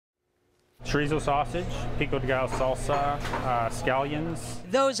Chorizo sausage, pico de gallo salsa, scallions.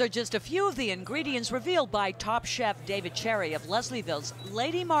 Those are just a few of the ingredients revealed by top chef David Cherry of Leslieville's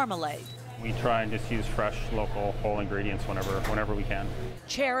Lady Marmalade. We try and just use fresh, local, whole ingredients whenever we can.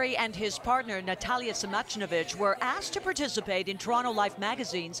 Cherry and his partner Natalia Samachnovich were asked to participate in Toronto Life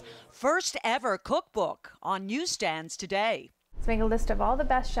magazine's first ever cookbook on newsstands today. Let's make a list of all the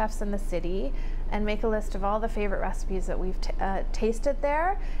best chefs in the city and make a list of all the favorite recipes that we've tasted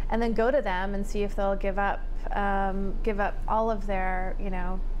there, and then go to them and see if they'll give up all of their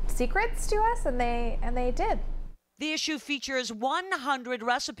secrets to us, and they did. The issue features 100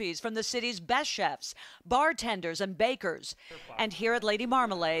 recipes from the city's best chefs, bartenders, and bakers. And here at Lady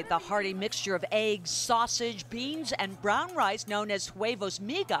Marmalade, the hearty mixture of eggs, sausage, beans, and brown rice known as huevos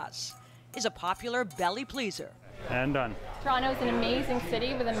migas is a popular belly pleaser. And done. Toronto is an amazing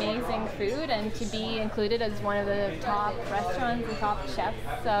city with amazing food, and to be included as one of the top restaurants and top chefs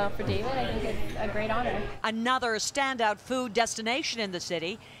for David, I think it's a great honor. Another standout food destination in the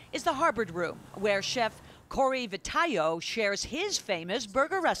city is the Harvard Room, where Chef Corey Vitayo shares his famous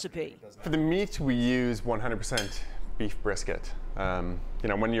burger recipe. For the meat, we use 100% beef brisket. There's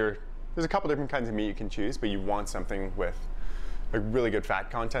a couple different kinds of meat you can choose, but you want something with a really good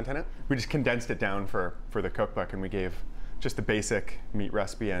fat content in it. We just condensed it down for the cookbook, and we gave just the basic meat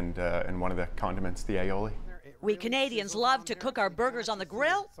recipe and one of the condiments, the aioli. We Canadians love to cook our burgers on the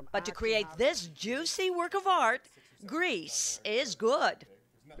grill, but to create this juicy work of art, grease is good.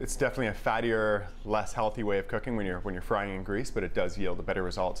 It's definitely a fattier, less healthy way of cooking when you're frying in grease, but it does yield a better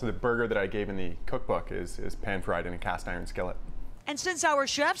result. So the burger that I gave in the cookbook is pan-fried in a cast iron skillet. And since our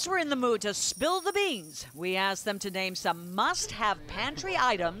chefs were in the mood to spill the beans, we asked them to name some must-have pantry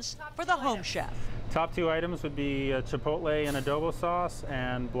items for the home chef. Top two items would be chipotle and adobo sauce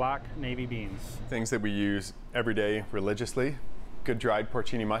and black navy beans. Things that we use every day religiously: good dried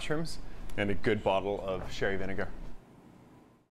porcini mushrooms and a good bottle of sherry vinegar.